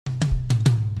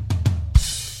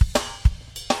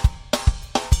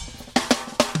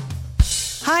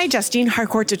Hi, Justine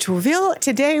Harcourt de Trouville.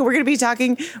 Today we're going to be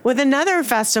talking with another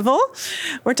festival.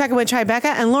 We're talking with Tribeca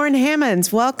and Lauren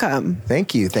Hammonds. Welcome.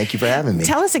 Thank you. Thank you for having me.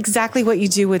 Tell us exactly what you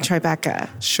do with Tribeca.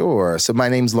 Sure. So my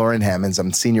name's Lauren Hammonds.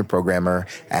 I'm senior programmer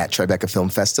at Tribeca Film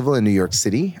Festival in New York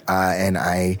City, and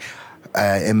I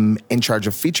am in charge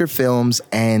of feature films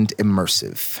and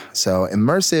immersive. So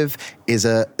immersive is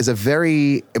a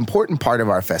very important part of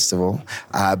our festival,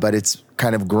 but it's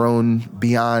kind of grown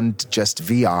beyond just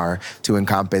VR to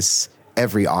encompass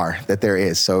every R that there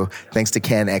is. So thanks to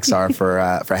Can XR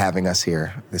for having us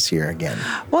here this year again.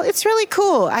 Well, it's really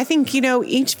cool. I think,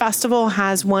 each festival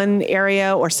has one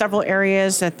area or several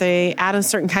areas that they add a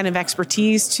certain kind of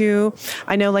expertise to.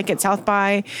 I know like at South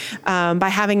by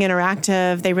having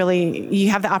interactive, you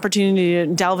have the opportunity to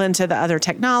delve into the other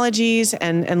technologies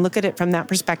and look at it from that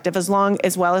perspective as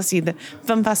well as see the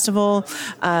film festival.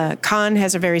 Con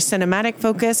has a very cinematic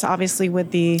focus, obviously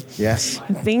with the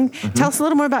thing. Mm-hmm. Tell us a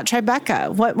little more about Tribeca.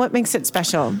 What makes it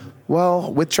special?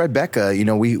 Well, with Tribeca,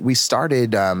 we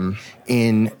started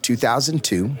in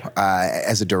 2002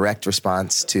 as a direct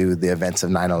response to the events of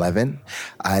 9/11.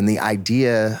 And the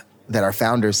idea that our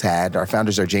founders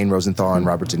are Jane Rosenthal and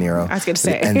Robert De Niro. I was going to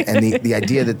say. And the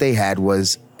idea that they had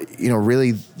was,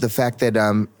 really the fact that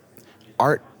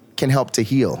art can help to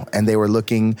heal. And they were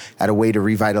looking at a way to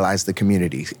revitalize the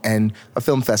community. And a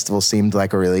film festival seemed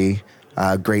like a really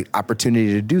great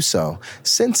opportunity to do so.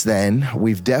 Since then,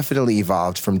 we've definitely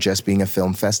evolved from just being a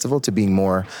film festival to being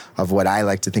more of what I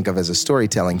like to think of as a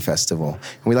storytelling festival.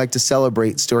 And we like to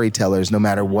celebrate storytellers no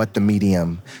matter what the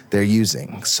medium they're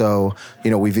using. So,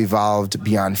 we've evolved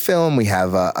beyond film. We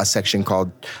have a section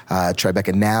called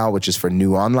Tribeca Now, which is for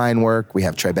new online work. We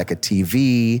have Tribeca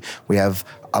TV. We have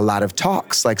a lot of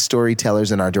talks like storytellers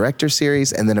in our director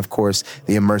series. And then, of course,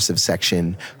 the immersive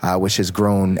section, which has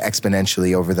grown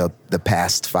exponentially over the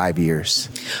past 5 years.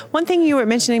 One thing you were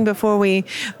mentioning before we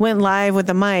went live with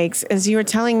the mics is you were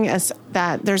telling us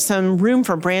that there's some room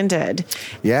for branded.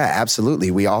 Yeah,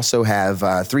 absolutely. We also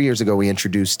have, 3 years ago, we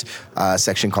introduced a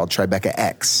section called Tribeca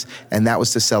X, and that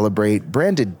was to celebrate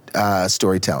branded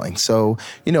storytelling. So,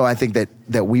 I think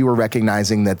that we were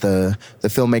recognizing that the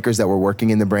filmmakers that were working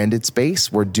in the branded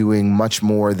space were doing much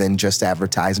more than just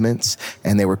advertisements,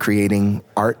 and they were creating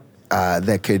art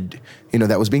that could,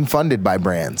 that was being funded by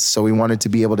brands. So we wanted to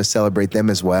be able to celebrate them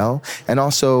as well, and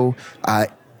also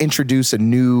introduce a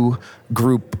new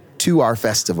group to our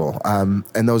festival.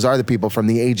 And those are the people from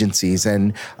the agencies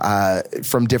and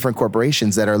from different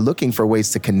corporations that are looking for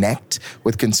ways to connect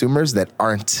with consumers that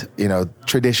aren't,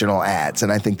 traditional ads.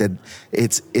 And I think that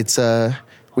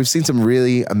we've seen some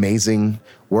really amazing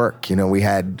work. We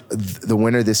had the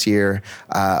winner this year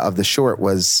of the short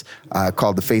was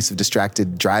called The Face of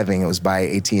Distracted Driving. It was by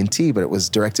AT&T, but it was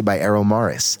directed by Errol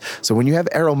Morris. So when you have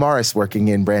Errol Morris working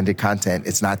in branded content,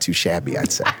 it's not too shabby,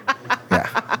 I'd say.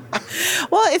 Yeah.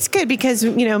 Well, it's good because,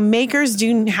 makers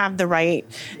do have the right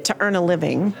to earn a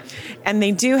living, and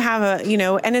they do have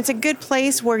and it's a good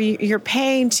place where you're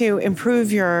paid to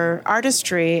improve your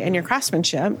artistry and your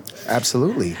craftsmanship.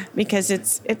 Absolutely. Because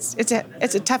it's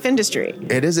a tough industry.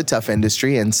 It is a tough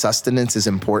industry, and sustenance is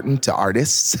important to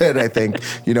artists. And I think,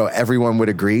 everyone would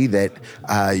agree that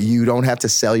you don't have to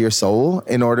sell your soul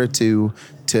in order to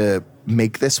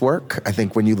make this work. I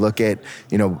think when you look at,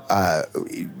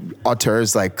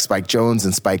 auteurs like Spike Jonze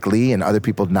and Spike Lee and other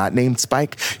people not named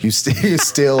Spike, you see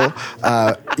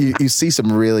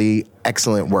some really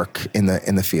excellent work in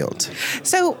the field.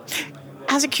 So,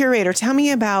 as a curator, tell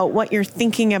me about what you're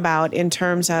thinking about in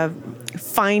terms of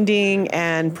finding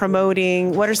and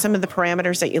promoting. What are some of the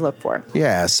parameters that you look for?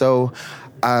 Yeah. So,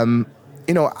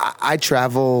 I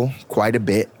travel quite a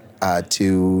bit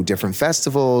to different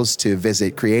festivals, to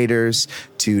visit creators,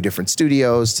 to different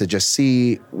studios, to just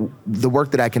see the work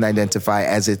that I can identify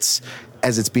as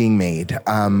it's being made.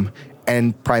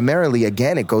 And primarily,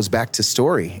 again, it goes back to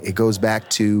story. It goes back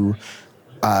to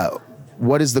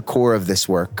what is the core of this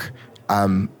work,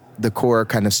 the core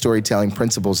kind of storytelling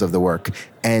principles of the work.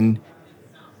 And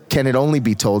can it only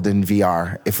be told in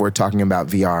VR if we're talking about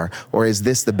VR? Or is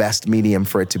this the best medium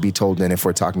for it to be told in if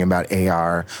we're talking about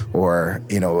AR or,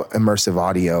 immersive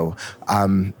audio?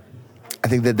 I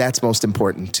think that that's most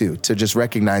important too, to just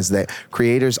recognize that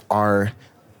creators are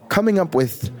coming up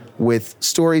with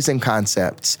stories and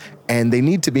concepts, and they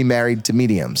need to be married to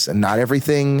mediums. And not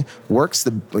everything works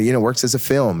as a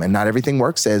film, and not everything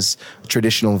works as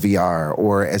traditional VR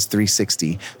or as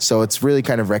 360. So it's really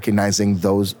kind of recognizing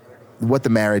what the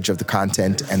marriage of the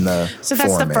content and the So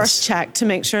that's the form first is. check to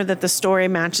make sure that the story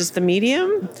matches the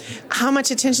medium. How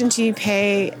much attention do you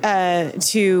pay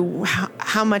to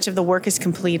how much of the work is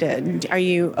completed? Are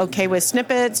you okay with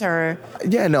snippets or?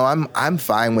 Yeah, no, I'm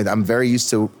fine with. I'm very used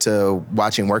to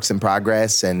watching works in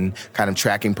progress and kind of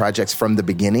tracking projects from the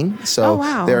beginning. So Oh,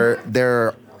 wow.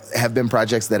 there have been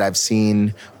projects that I've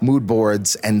seen mood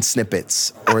boards and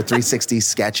snippets or 360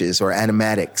 sketches or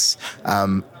animatics.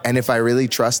 And if I really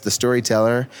trust the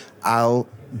storyteller, I'll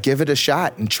give it a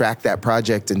shot and track that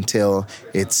project until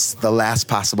it's the last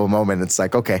possible moment. It's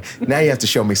like, okay, now you have to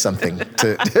show me something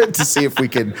to see if we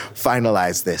can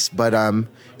finalize this. But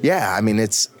yeah, I mean,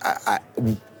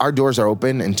 our doors are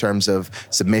open in terms of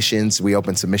submissions. We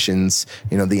open submissions,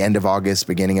 the end of August,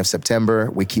 beginning of September.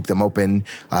 We keep them open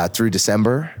through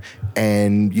December.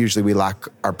 And usually we lock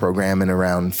our program in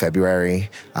around February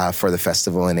for the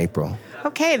festival in April.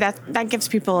 Okay, that gives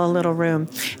people a little room.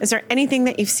 Is there anything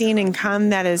that you've seen in Cannes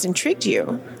that has intrigued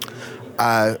you?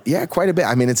 Yeah, quite a bit.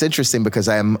 I mean, it's interesting because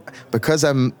I'm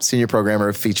senior programmer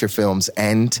of feature films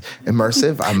and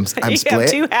immersive. I'm You split.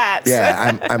 have two hats.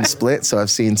 Yeah, I'm split. So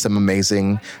I've seen some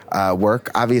amazing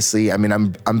work. Obviously, I mean,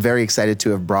 I'm very excited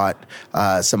to have brought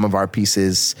some of our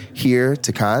pieces here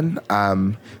to Cannes,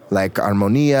 like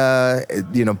Harmonia.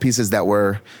 Pieces that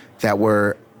were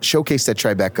showcased at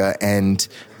Tribeca and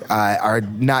are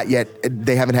not yet,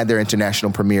 they haven't had their international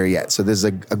premiere yet. So there's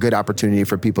a good opportunity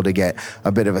for people to get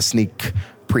a bit of a sneak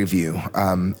preview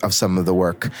of some of the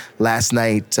work. Last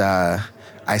night,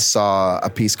 I saw a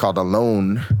piece called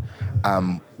Alone,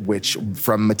 which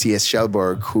from Matthias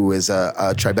Schellberg, who is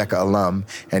a Tribeca alum,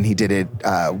 and he did it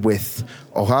with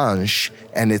Orange,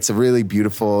 and it's a really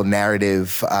beautiful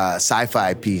narrative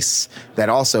sci-fi piece that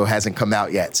also hasn't come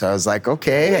out yet. So I was like,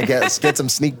 okay, I guess get some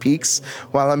sneak peeks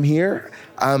while I'm here.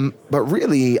 But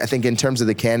really, I think in terms of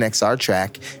the Cannes XR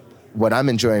track, what I'm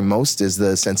enjoying most is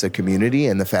the sense of community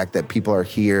and the fact that people are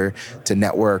here to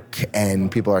network and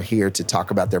people are here to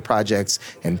talk about their projects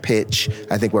and pitch.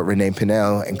 I think what Renee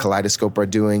Pinnell and Kaleidoscope are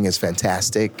doing is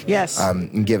fantastic. Yes.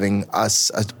 Giving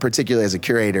us, particularly as a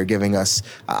curator, giving us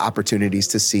opportunities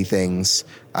to see things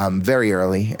very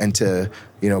early and to,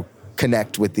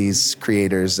 connect with these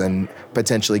creators and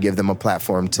potentially give them a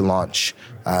platform to launch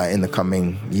in the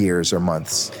coming years or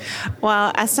months.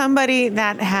 Well, as somebody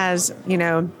that has,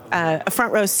 a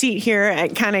front row seat here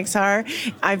at Cannes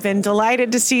XR, I've been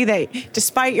delighted to see that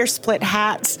despite your split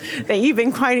hats, that you've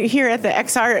been quite here at the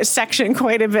XR section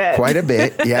quite a bit. Quite a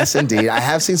bit, yes, indeed. I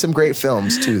have seen some great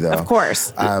films too, though. Of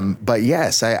course. But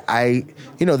yes, I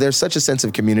there's such a sense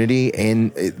of community,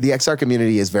 and the XR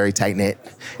community is very tight knit.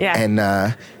 Yeah.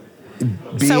 And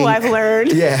so I've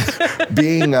learned. Yeah,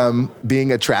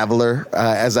 being a traveler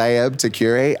as I am to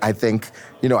curate, I think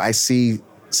I see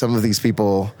some of these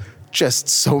people just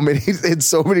in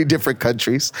so many different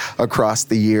countries across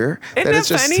the year. Isn't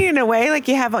it funny in a way? Like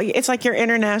it's like your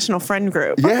international friend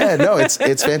group. Yeah, no, it's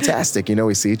fantastic.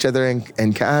 We see each other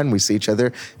in Cannes, we see each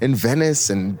other in Venice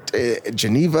and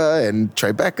Geneva and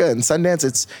Tribeca and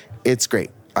Sundance. It's great.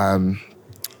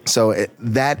 So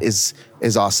that is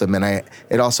awesome, and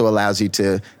it also allows you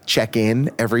to check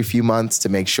in every few months to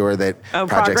make sure that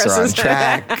projects are on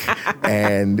track.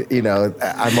 And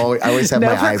I always have my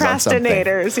eyes on something. No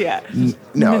procrastinators, yeah.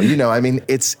 No, I mean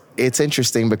it's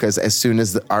interesting because as soon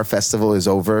as our festival is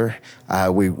over,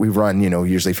 we run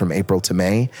usually from April to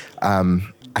May.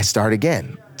 I start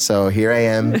again. So here I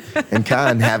am in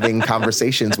Cannes having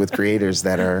conversations with creators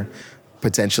that are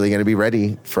potentially going to be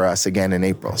ready for us again in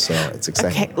April. So it's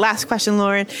exciting. Okay, last question,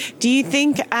 Lauren. Do you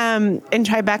think in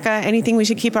Tribeca, anything we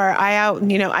should keep our eye out?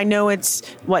 I know it's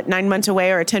 9 months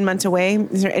away or 10 months away.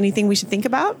 Is there anything we should think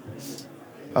about?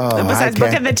 Besides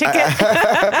booking the ticket?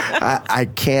 I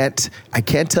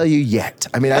can't tell you yet.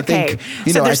 I mean, okay. I think,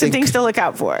 so there's some things to look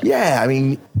out for. Yeah. I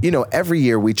mean, every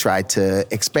year we try to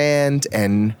expand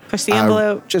and push the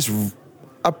envelope. Just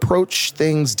approach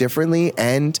things differently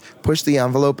and push the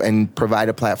envelope and provide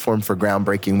a platform for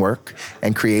groundbreaking work.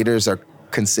 And creators are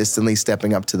consistently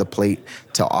stepping up to the plate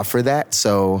to offer that.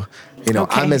 So, okay.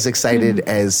 I'm as excited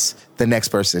as the next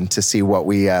person to see what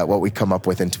we come up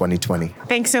with in 2020.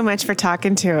 Thanks so much for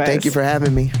talking to us. Thank you for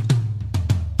having me.